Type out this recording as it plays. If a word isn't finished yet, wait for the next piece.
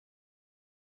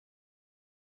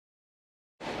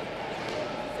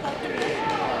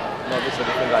a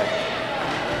different guy.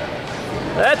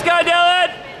 Let's go, Dylan!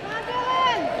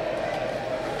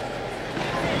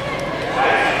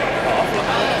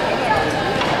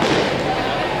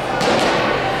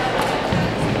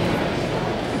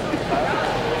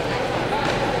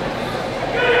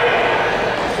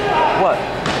 What?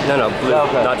 No, blue,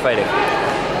 Okay. not fighting.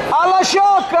 Alla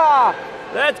sciocca!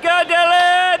 Let's go,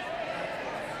 Dylan!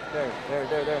 There.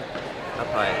 Up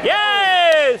high.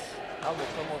 Yes! Almost.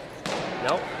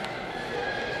 Nope.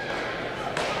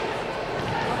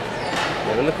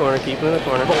 Get in the corner, keep him in the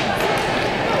corner.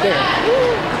 There.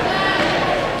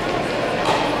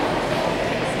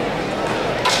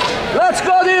 Let's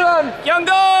go, Dylan! Young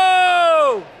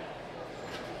go!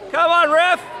 Come on,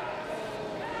 ref!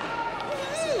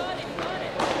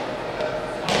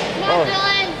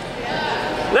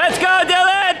 Let's go,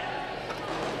 Dylan!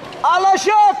 Alla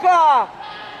sciocca!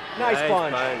 Nice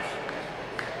punch.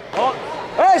 Oh,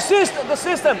 hey, the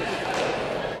system!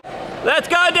 Let's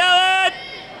go, Dylan!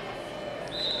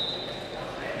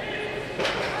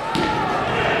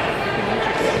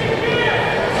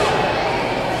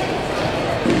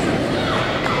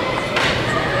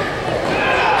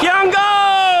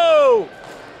 Kiango!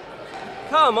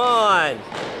 Come on!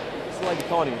 This is like a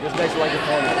Tony. This guy's like a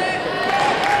Tony.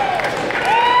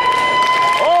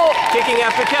 Oh! Kicking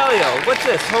after Callio. What's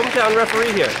this? Hometown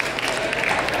referee here.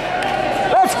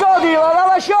 Let's go, Dylan!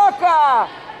 Alla sciocca!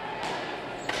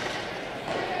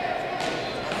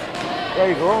 There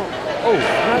you go. Oh,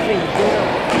 nothing.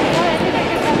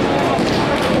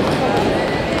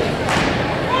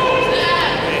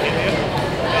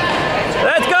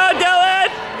 Let's go, Dylan!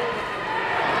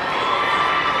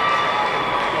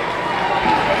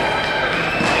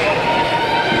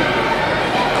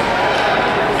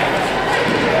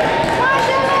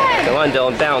 Come on,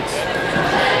 Dylan, bounce.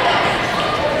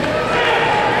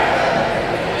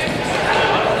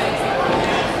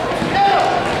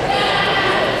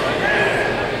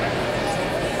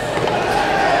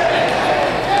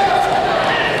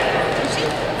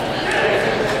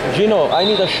 Gino, I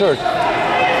need a shirt.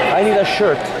 I need a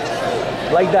shirt.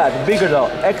 Like that, bigger though,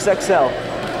 XXL.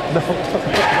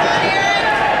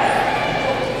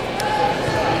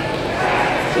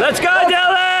 Let's go,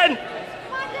 Dylan!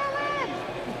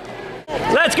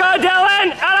 Let's go,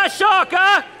 Dylan! Alla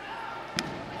sciocca!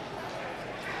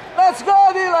 Let's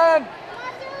go, Dylan!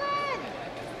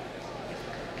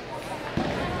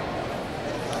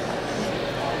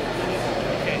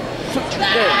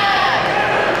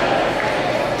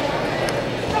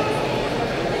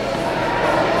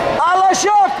 Alla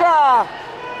sciocca!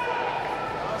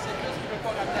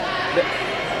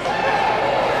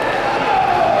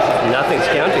 Nothing's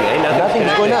counting, eh?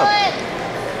 Nothing's going up.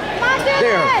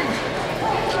 There.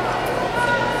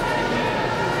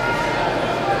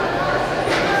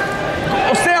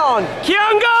 Oh, stay on!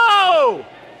 Kiango!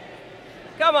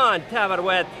 Come on,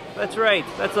 Tabarouette. That's right.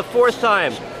 That's the fourth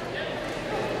time.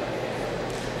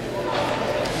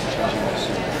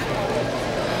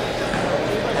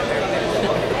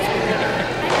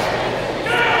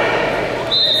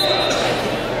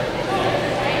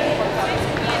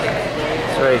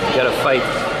 That's right. You gotta fight.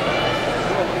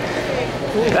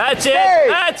 That's it.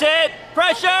 That's it.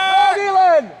 Pressure. Go,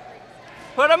 Dylan!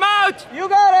 Put him out. You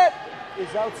got it!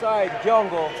 He's outside,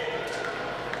 jungle.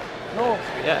 No,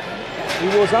 Yeah. he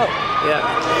was out.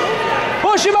 Yeah.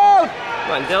 Push him out!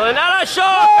 Come on, Dylan. Alla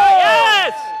sciocca.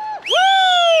 Yes.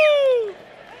 Woo!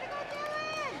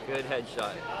 Good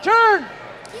headshot. Turn!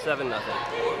 7-0.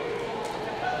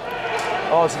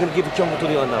 Oh, it's gonna give a jungle to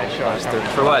Dylan now.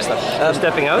 For what?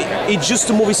 Stepping out? It's just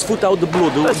to move his foot out the blue,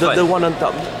 the one on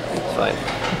top. It's fine.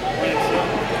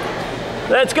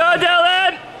 Let's go,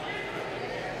 Dylan!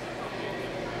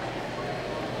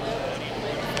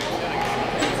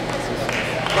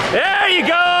 There you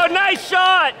go! Nice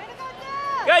shot!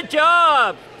 Good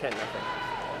job! 10-0.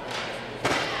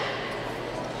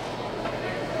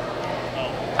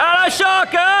 Alla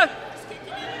sciocca!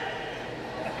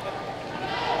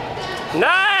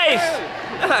 Nice!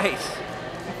 Nice!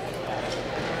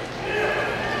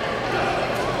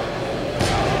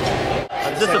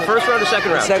 Is this the first round or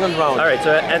second round? Second round. All right,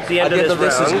 so at the end of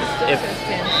this round,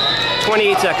 if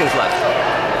 28 seconds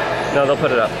left. No, they'll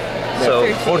put it up.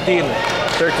 So 14.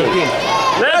 13.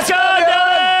 Let's go,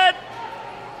 Dylan!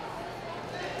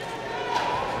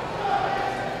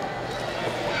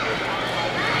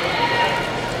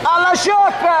 Alla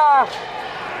sciocca!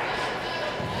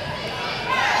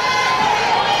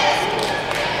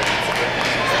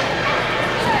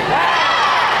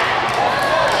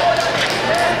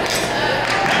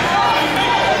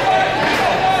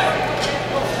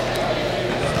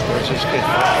 is good.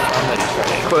 Somebody's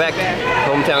right. Quebec,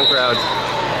 hometown crowd.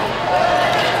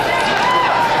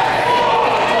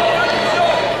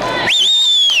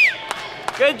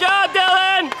 Good job,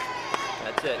 Dylan!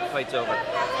 That's it, fight's over.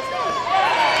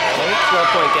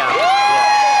 12-point gap. Yeah.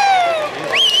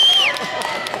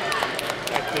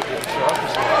 That could be sharp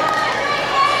as hell.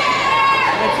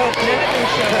 Let's hope none of them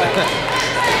show up.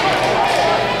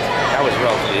 That was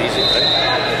relatively easy,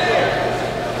 right?